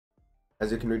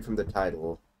As you can read from the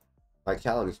title, my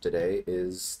challenge today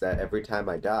is that every time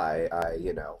I die, I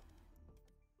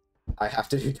have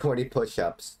to do 20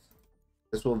 push-ups.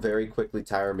 This will very quickly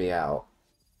tire me out,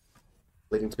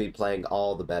 leading to me playing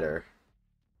all the better.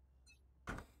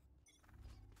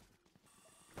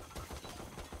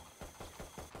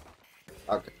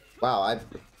 Okay. Wow,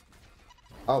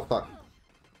 oh, fuck.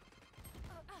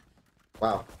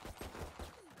 Wow.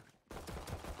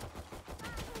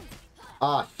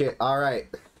 Ah, shit. Alright.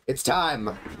 It's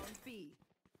time!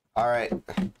 Alright.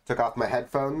 Took off my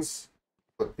headphones.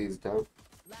 Put these down.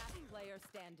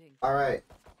 Alright.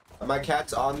 My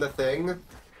cat's on the thing,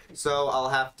 so I'll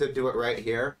have to do it right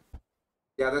here.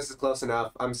 Yeah, this is close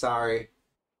enough. I'm sorry.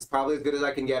 It's probably as good as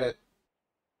I can get it.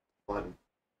 1,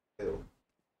 2,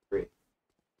 3,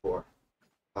 4,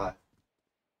 5,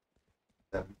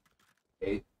 7,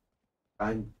 8,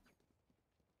 9.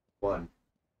 1,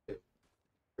 2,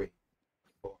 3,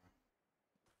 4,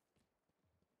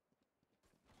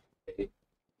 8,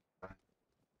 9.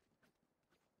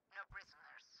 No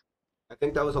prisoners. I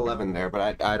think that was 11 there,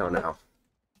 but I don't know.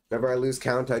 Whenever I lose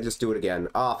count, I just do it again.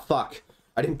 Ah, oh, fuck.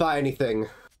 I didn't buy anything.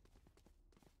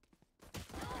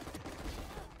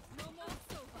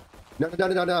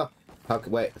 No. Okay,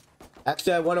 wait.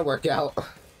 Actually, I want to work out.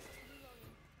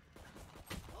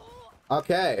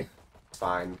 Okay.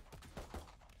 Fine.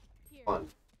 1.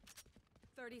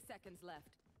 30 seconds left.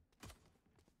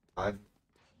 5.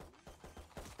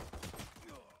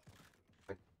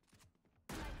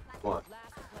 1.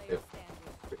 2.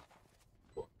 3.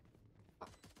 4. 5.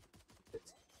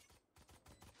 6.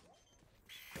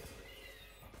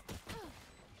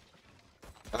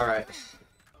 All right.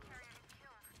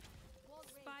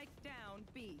 Spike down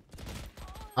B.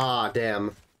 Ah,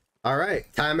 damn. All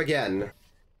right, time again.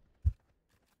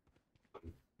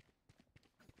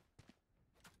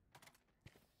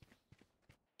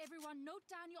 Everyone note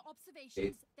down your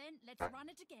observations, then let's run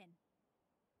it again.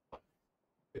 1,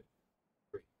 2,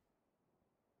 3.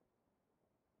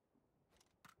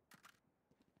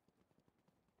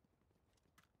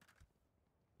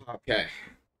 Okay.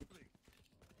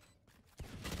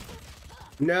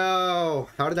 No!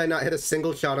 How did I not hit a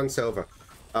single shot on Sova?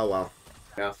 Oh well.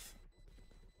 Enough.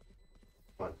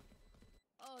 1.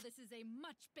 Oh, this is a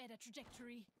much better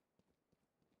trajectory.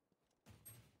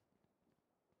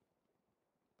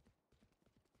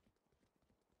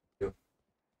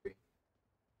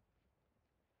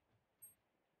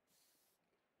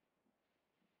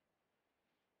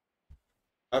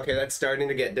 Okay, that's starting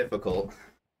to get difficult.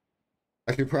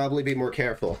 I should probably be more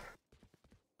careful.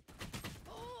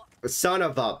 Son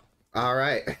of a...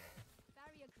 Alright.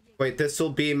 Wait, this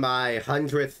will be my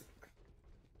 100th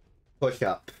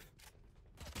push-up.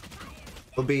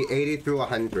 It'll be 80 through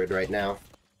 100 right now.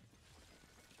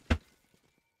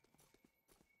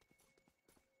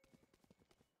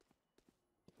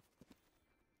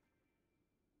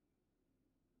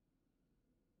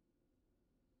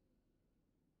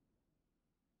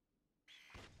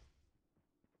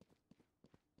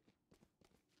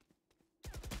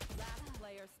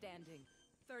 Player standing.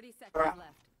 30 seconds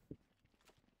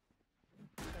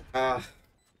left.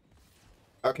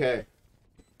 Okay.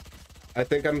 I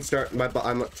think I'm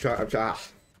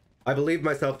I believe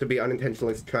myself to be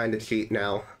unintentionally trying to cheat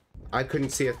now. I couldn't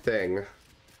see a thing.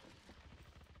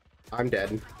 I'm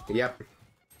dead. Yep.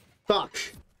 Fuck!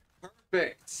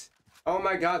 Perfect! Oh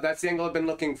my god, that's the angle I've been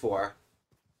looking for.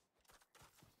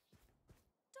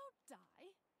 Don't die.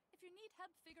 If you need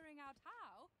help figuring out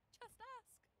how, just ask.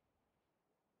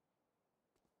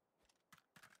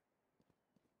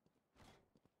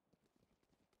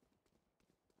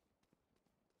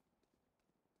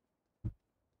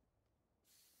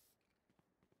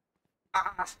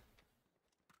 Ah.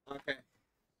 Okay.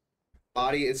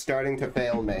 Body is starting to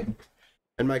fail me.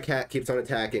 And my cat keeps on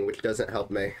attacking, which doesn't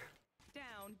help me.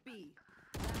 Down B.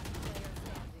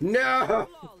 No!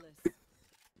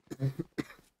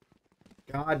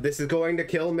 God, this is going to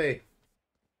kill me.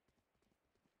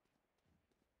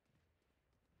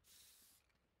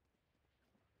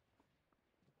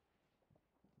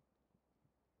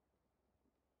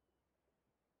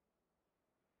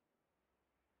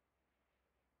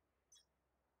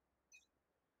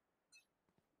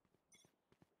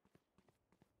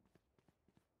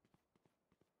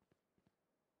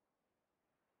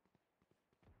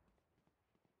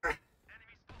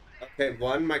 Okay,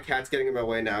 1, my cat's getting in my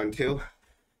way now, and 2,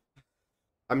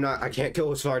 I can't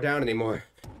go as far down anymore.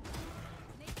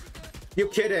 You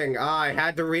kidding? I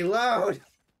had to reload!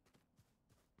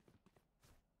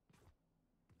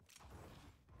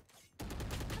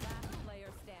 Last player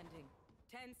standing.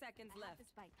 10 seconds left.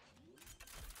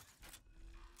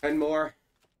 10 more.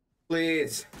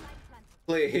 Please.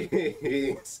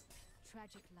 Please.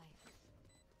 Tragic life.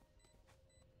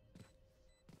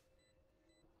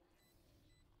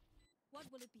 What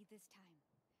will it be this time?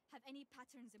 Have any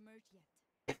patterns emerged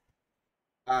yet?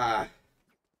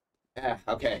 Yeah,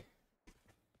 okay.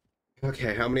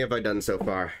 Okay, how many have I done so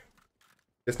far?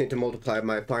 Just need to multiply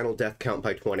my final death count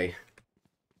by 20.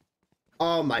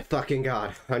 Oh my fucking god.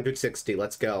 160,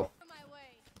 let's go. On my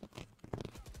way.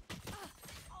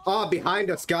 Oh,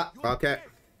 behind us, Scott. Okay.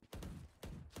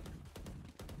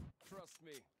 Trust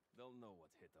me, they'll know what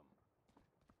hit them.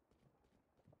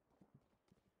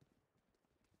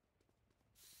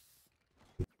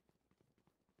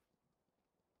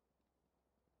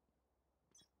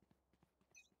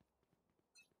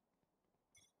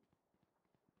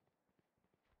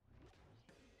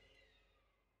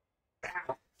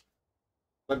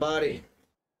 My body.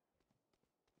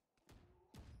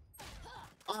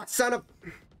 Oh, son of...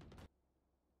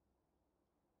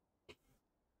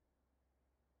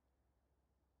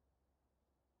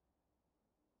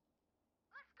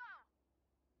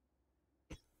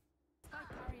 Spike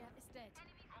carrier is dead.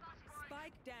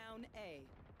 Spike down A.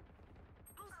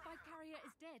 Our spike carrier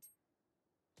is dead.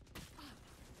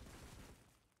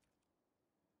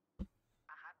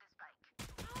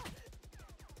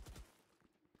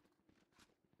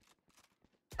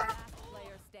 Last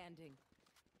player standing.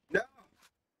 No!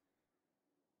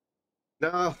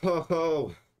 No!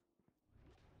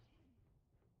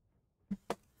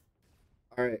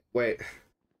 Alright, wait.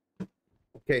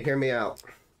 Okay, hear me out.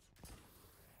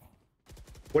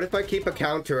 What if I keep a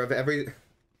counter of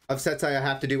sets I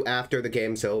have to do after the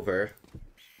game's over?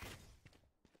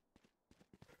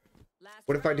 Last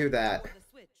What if I do round that? before the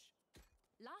switch.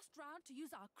 Last round to use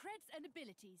our creds and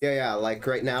abilities. Yeah, like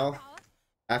right now,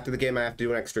 after the game I have to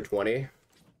do an extra 20.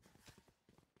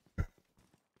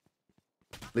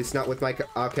 At least not with my...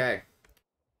 Okay.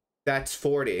 That's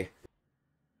 40.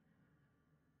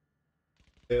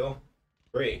 2,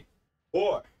 3,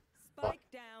 4, Spike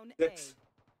down 6.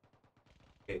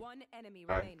 A. 8. One enemy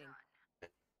Alright. remaining.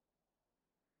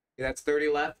 Yeah, that's 30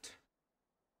 left.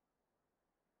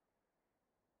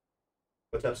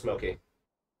 What's up, Smokey?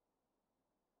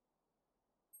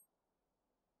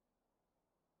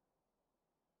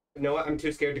 You know what? I'm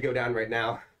too scared to go down right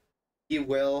now. He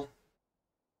will...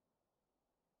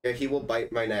 Yeah, he will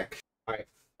bite my neck. Alright.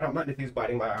 I don't mind if he's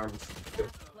biting my arms. 2,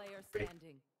 Last player 3,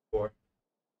 standing. 4.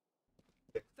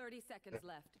 30 seconds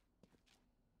left.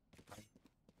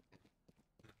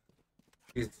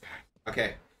 He's...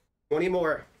 Okay. 20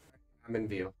 more. I'm in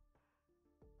view.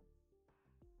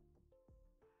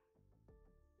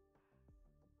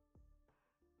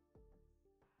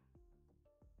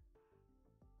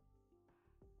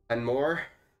 And more. I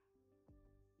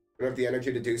don't have the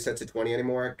energy to do sets of 20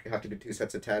 anymore. I have to do 2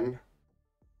 sets of 10.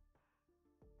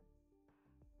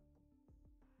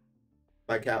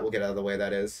 My cat will get out of the way,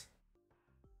 that is.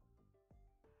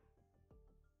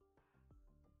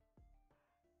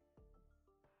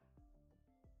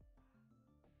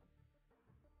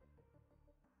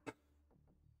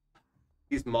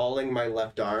 He's mauling my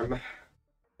left arm.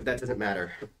 But that doesn't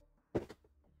matter.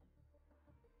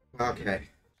 Okay.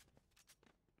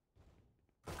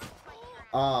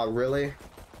 Ah, really?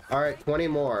 Alright, 20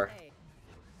 more. A.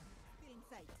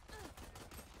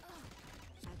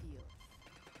 Adios.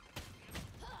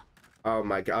 Oh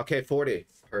my god. Okay, 40.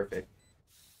 Perfect.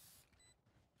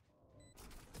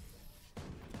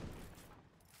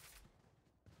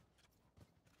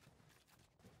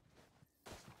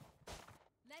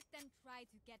 Let them try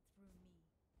to get through me.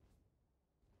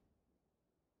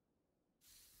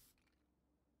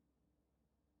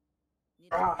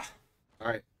 Ah.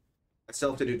 Alright. I still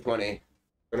have to do 20. I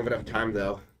don't have enough time,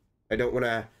 though. I don't want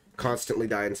to constantly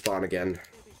die and spawn again.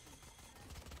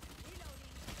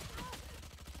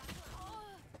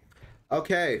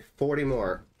 Okay, 40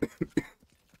 more. Stay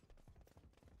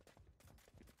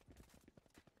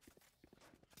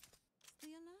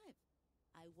alive.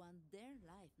 I want their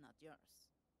life, not yours.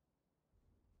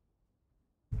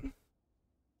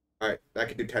 Alright, I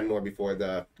can do 10 more before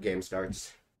the game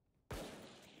starts.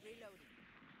 Reloading.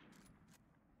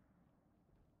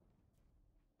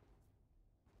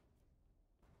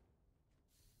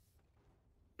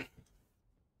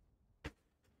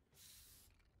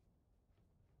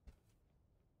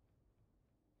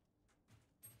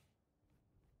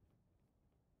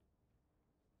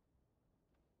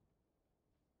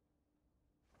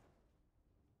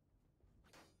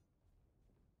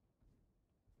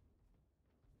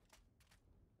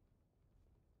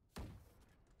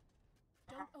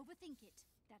 Don't overthink it.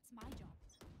 That's my job.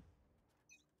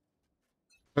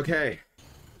 Okay.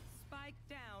 Spike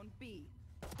down B.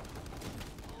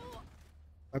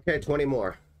 Okay, 20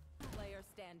 more. Player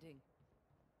standing.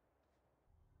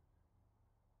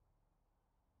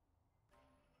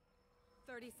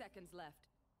 Seconds left.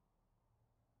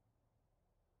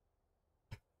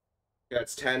 Yeah,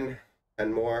 it's 10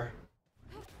 and more.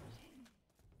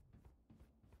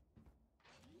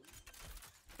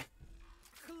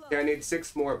 Yeah, I need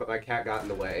 6 more, but my cat got in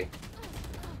the way.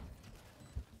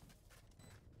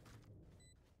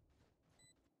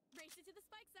 Race it to the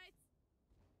spike sites.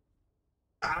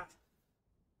 Ah!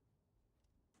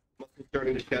 Must be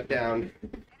starting to shut down.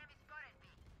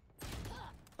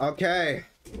 Okay.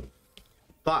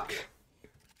 Fuck.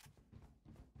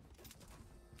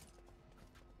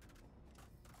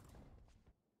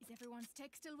 Is everyone's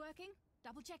tech still working?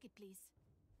 Double check it, please.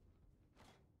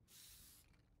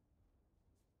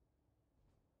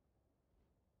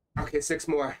 Okay, 6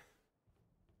 more.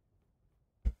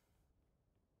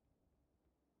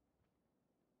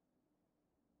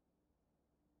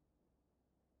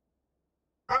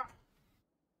 Ah!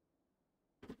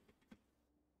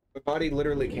 My body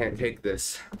literally can't take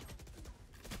this.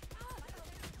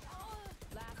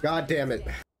 God damn it.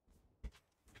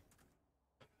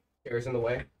 Chairs in the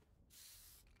way.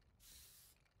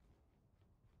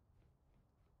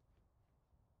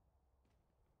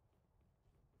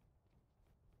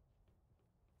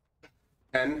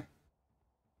 Ten.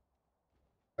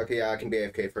 Okay, yeah, I can be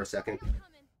AFK for a second.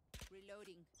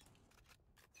 Reloading.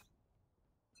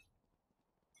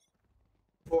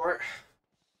 4.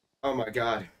 Oh my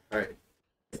god. Alright.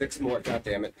 6 more, god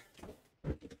damn it.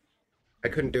 I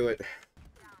couldn't do it.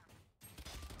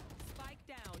 Spike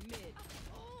down mid.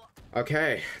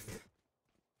 Okay.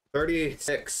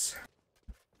 36.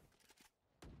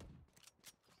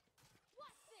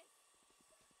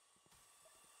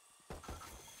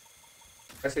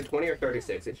 I said 20 or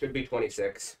 36. It should be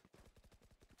 26.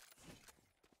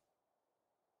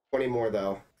 20 more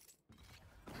though.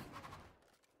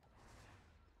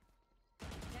 10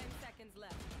 seconds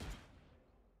left.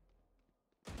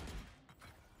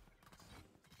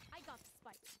 I got the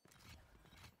spike.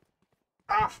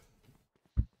 Ah!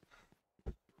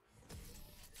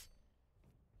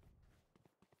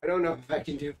 I don't know if I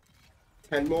can do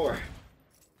 10 more.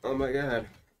 Oh my god.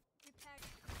 Your tech.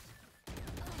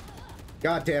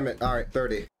 God damn it. Alright,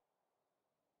 30.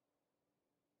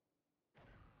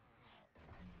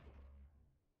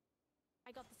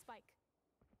 I got the spike.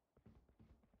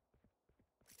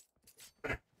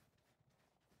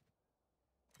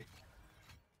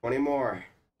 20 more.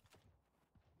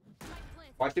 Spike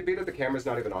planted. Watch it be that the camera's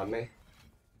not even on me.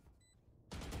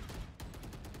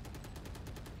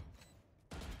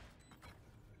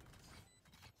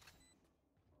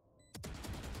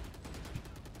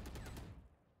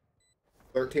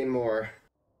 $13 more.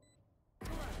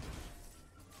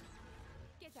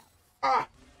 Get out. Ah!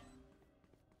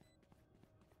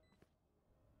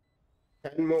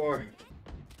 10 more.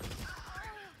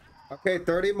 Okay,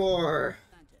 30 more.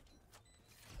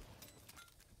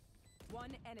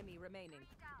 One enemy remaining.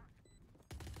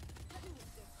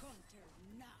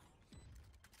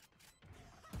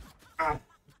 Ah!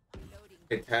 Reloading.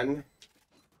 Okay, 10.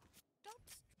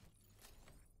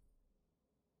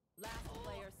 Last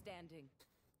player standing.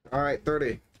 Alright,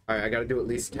 30. Alright, I gotta do at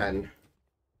least 10.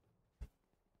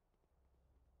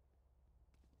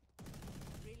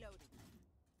 Reloading.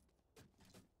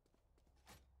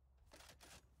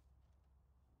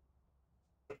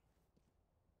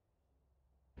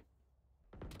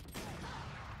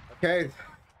 Okay,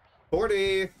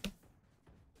 40.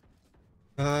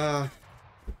 I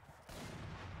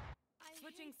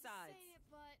Switching hate to sides. say it,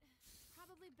 but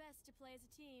probably best to play as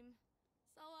a team.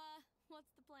 So,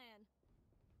 what's the plan?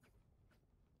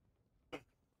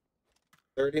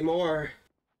 30 more.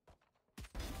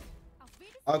 Auf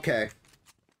Wiedersehen. Okay.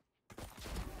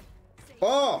 Say-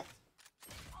 Oh!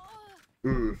 Oh,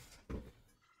 Hmm.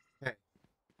 Okay.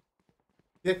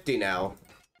 50 now.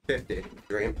 50.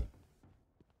 Dream.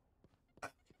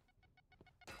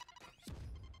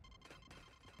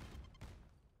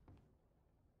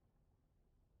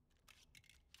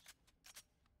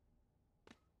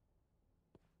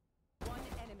 One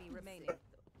enemy remaining.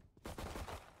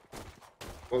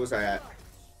 What was I at?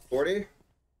 40?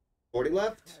 40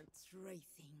 left? Hearts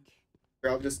racing. Or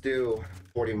I'll just do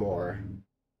 40 more.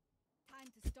 time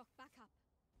to stock back up.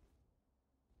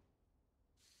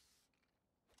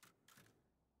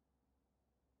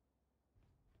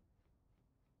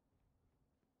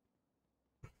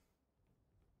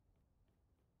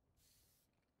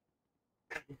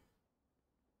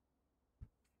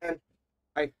 And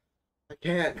I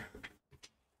can't.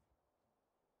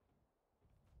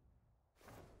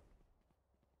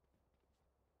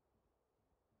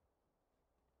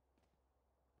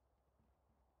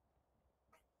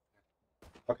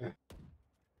 Okay.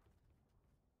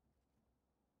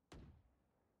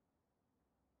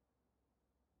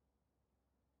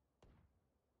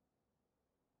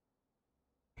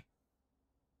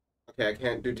 Okay, I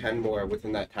can't do 10 more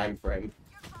within that time frame.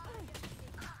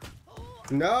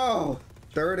 No!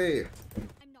 30!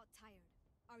 I'm not tired.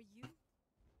 Are you?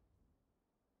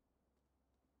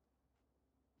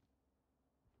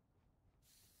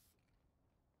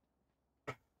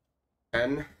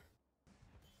 10.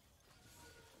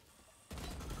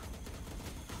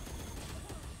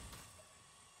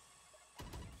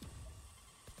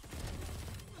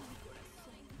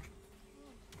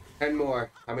 Ten more.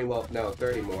 I mean, well, no,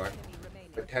 30 more. Enemy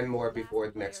remaining. But 10 more before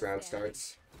Last the next player round standing.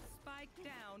 starts. Spike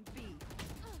down B.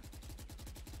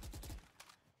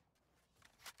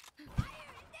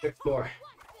 6 more.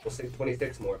 We'll say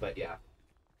 26 more, but yeah.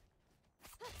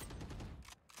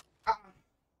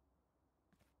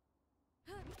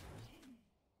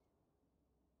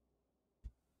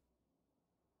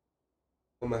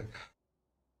 Oh my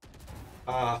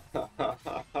god.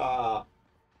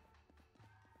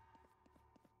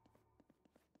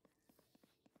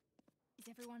 Is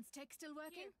everyone's tech still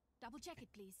working? Double check it,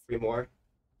 please. 3 more.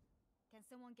 Can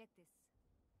someone get this?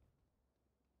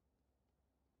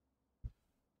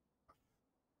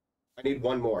 I need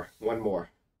 1 more. 1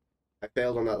 more. I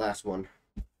failed on that last one.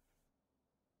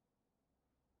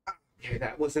 Okay,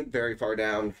 that wasn't very far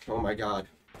down. Oh my god.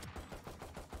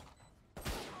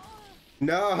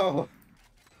 No!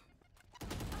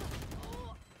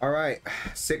 Alright,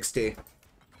 60.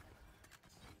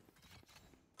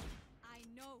 I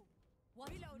know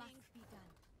what must be done.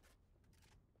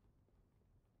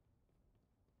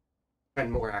 10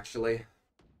 more, actually.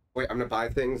 Wait, I'm gonna buy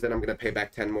things, then I'm gonna pay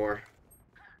back 10 more.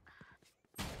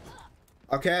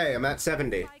 Okay, I'm at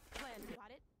 70. Spike planted.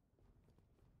 Got it?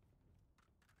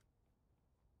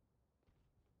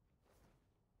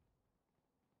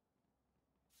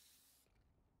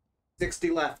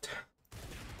 60 left.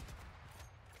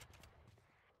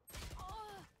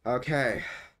 Okay.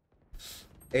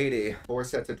 80. 4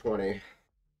 sets of 20.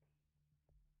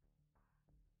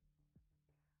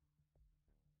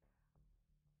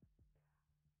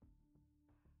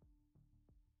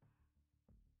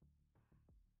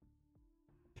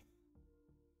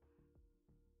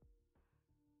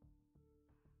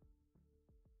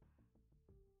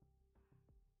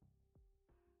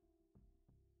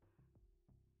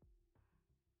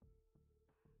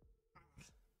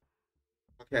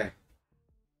 Okay.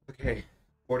 Okay.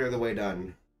 Quarter of the way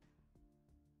done.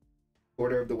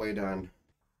 Quarter of the way done.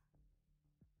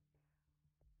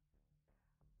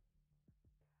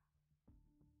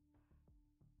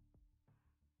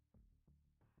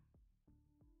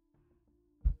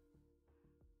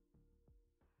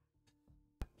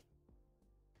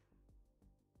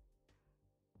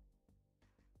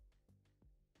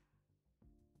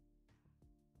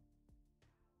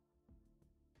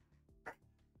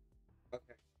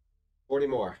 Okay. 40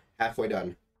 more. Halfway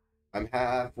done. I'm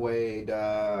halfway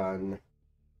done.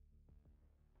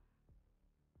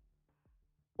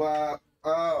 Wow.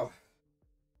 Oh.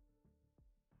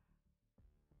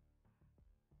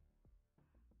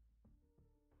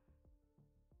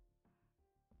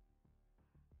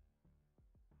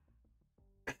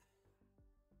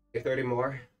 Okay, 30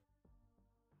 more.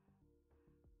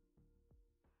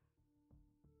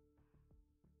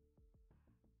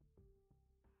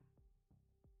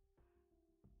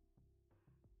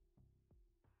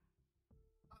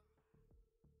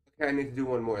 Okay, I need to do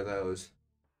 1 more of those.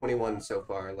 21 so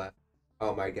far left.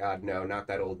 Oh my god, no, not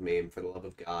that old meme, for the love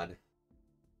of God.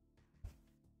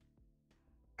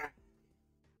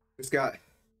 Just got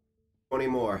 20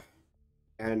 more.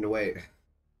 And wait,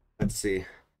 let's see.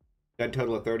 That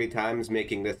total of 30 times,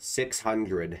 making this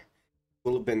 600.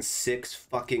 Will have been 6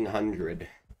 fucking hundred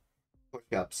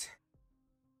push-ups.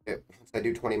 Okay, once I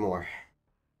do 20 more.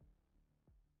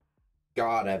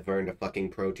 God, I've earned a fucking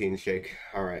protein shake.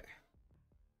 Alright.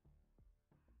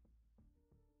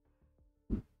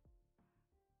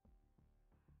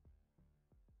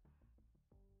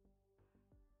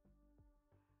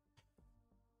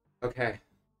 Okay.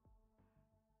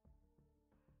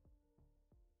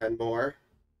 10 more,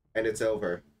 and it's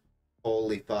over.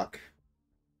 Holy fuck.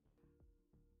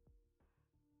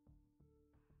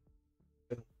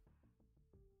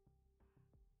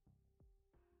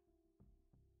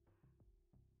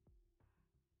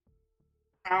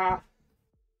 Ah!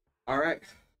 Alright.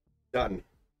 Done.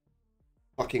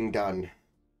 Fucking done.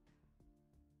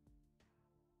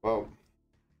 Whoa.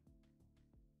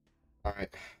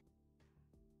 Alright.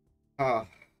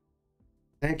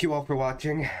 Thank you all for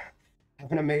watching.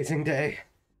 Have an amazing day.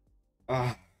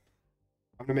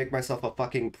 I'm gonna make myself a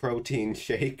fucking protein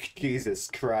shake. Jesus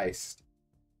Christ.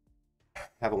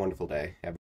 Have a wonderful day.